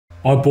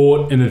I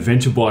bought an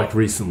adventure bike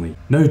recently.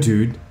 No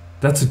dude,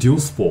 that's a dual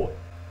sport.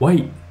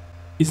 Wait,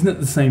 isn't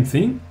it the same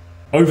thing?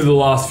 Over the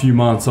last few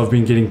months I've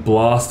been getting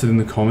blasted in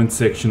the comments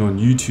section on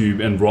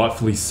YouTube, and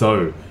rightfully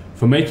so,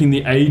 for making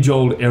the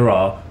age-old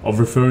error of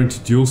referring to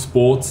dual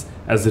sports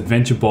as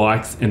adventure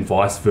bikes and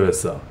vice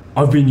versa.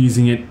 I've been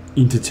using it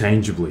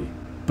interchangeably.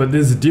 But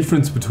there's a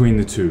difference between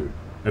the two,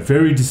 a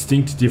very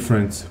distinct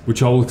difference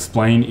which I will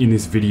explain in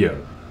this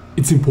video.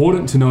 It's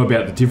important to know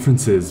about the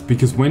differences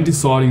because when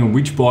deciding on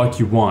which bike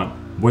you want,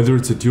 whether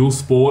it's a dual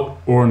sport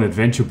or an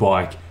adventure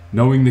bike,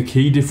 knowing the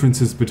key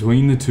differences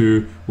between the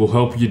two will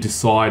help you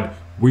decide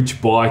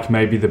which bike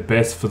may be the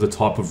best for the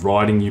type of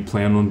riding you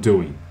plan on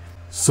doing.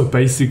 So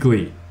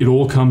basically, it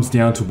all comes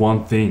down to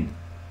one thing.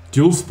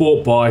 Dual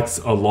sport bikes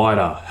are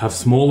lighter, have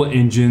smaller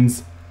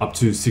engines up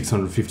to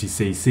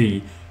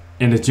 650cc,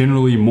 and are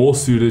generally more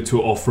suited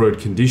to off-road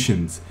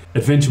conditions.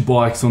 Adventure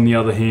bikes, on the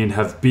other hand,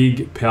 have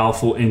big,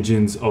 powerful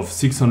engines of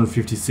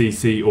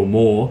 650cc or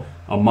more,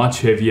 are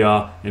much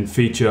heavier, and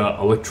feature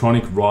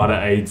electronic rider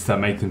aids that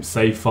make them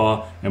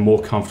safer and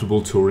more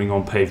comfortable touring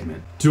on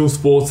pavement. Dual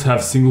sports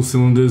have single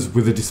cylinders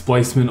with a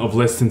displacement of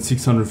less than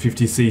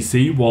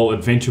 650cc, while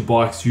adventure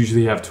bikes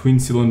usually have twin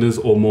cylinders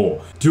or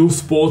more. Dual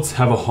sports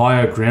have a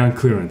higher ground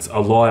clearance,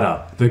 are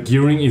lighter. The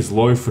gearing is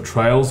low for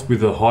trails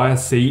with a higher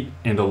seat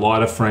and a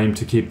lighter frame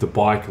to keep the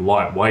bike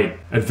lightweight.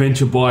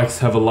 Adventure bikes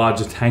have a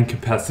larger tank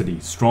capacity,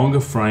 stronger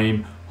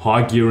frame,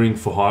 high gearing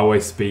for highway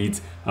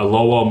speeds, a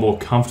lower, more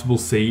comfortable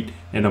seat,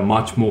 and a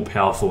much more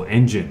powerful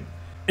engine.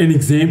 An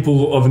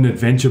example of an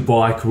adventure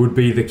bike would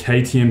be the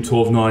KTM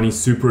 1290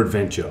 Super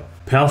Adventure.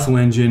 Powerful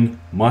engine,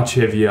 much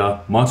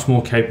heavier, much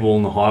more capable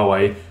on the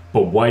highway,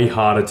 but way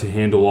harder to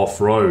handle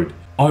off-road.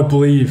 I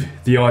believe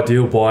the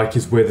ideal bike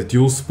is where the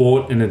dual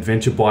sport and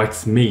adventure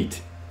bikes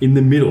meet, in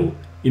the middle,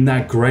 in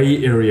that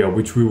grey area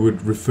which we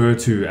would refer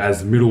to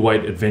as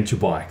middleweight adventure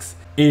bikes.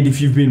 And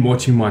if you've been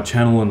watching my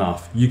channel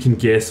enough, you can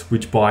guess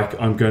which bike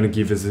I'm going to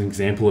give as an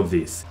example of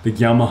this. The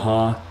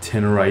Yamaha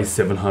Tenere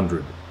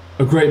 700.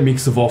 A great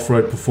mix of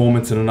off-road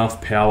performance and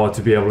enough power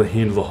to be able to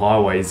handle the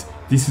highways.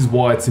 This is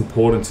why it's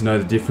important to know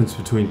the difference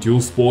between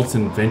dual sports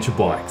and adventure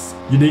bikes.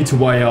 You need to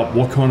weigh up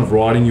what kind of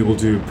riding you will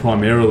do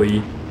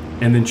primarily,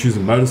 and then choose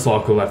a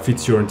motorcycle that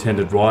fits your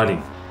intended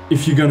riding.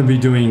 If you're going to be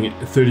doing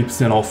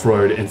 30%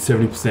 off-road and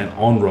 70%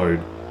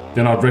 on-road,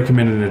 then I'd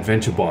recommend an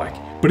adventure bike.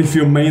 But if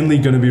you're mainly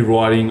going to be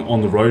riding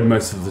on the road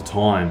most of the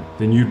time,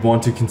 then you'd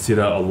want to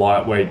consider a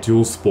lightweight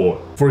dual sport.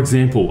 For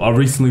example, I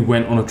recently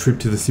went on a trip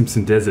to the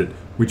Simpson Desert,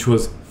 which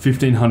was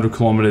 1,500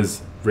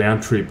 kilometers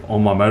round trip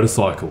on my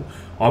motorcycle.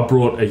 I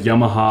brought a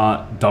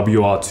Yamaha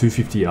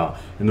WR250R,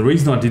 and the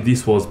reason I did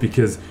this was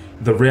because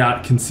the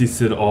route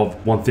consisted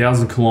of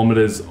 1,000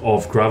 kilometers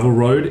of gravel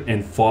road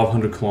and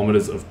 500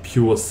 kilometers of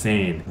pure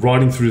sand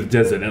riding through the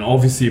desert. And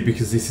obviously,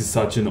 because this is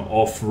such an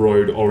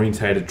off-road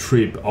orientated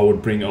trip, I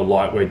would bring a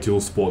lightweight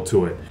dual sport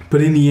to it.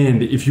 But in the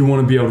end, if you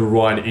want to be able to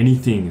ride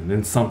anything,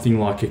 then something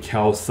like a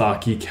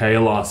Kawasaki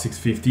KLR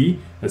 650,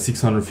 a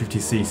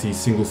 650cc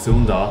single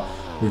cylinder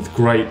with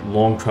great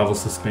long travel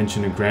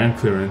suspension and ground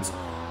clearance,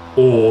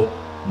 or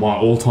my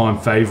all-time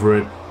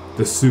favorite,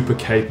 the super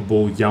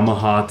capable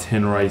Yamaha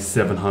Tenere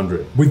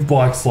 700. With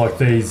bikes like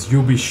these,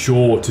 you'll be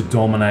sure to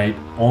dominate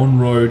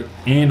on-road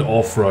and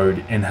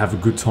off-road and have a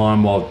good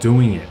time while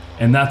doing it.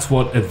 And that's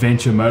what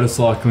adventure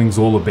motorcycling is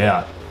all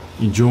about,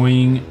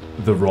 enjoying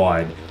the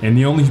ride. And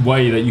the only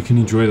way that you can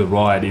enjoy the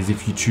ride is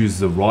if you choose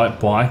the right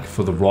bike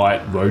for the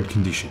right road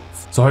conditions.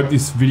 So I hope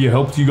this video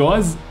helped you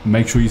guys.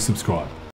 Make sure you subscribe.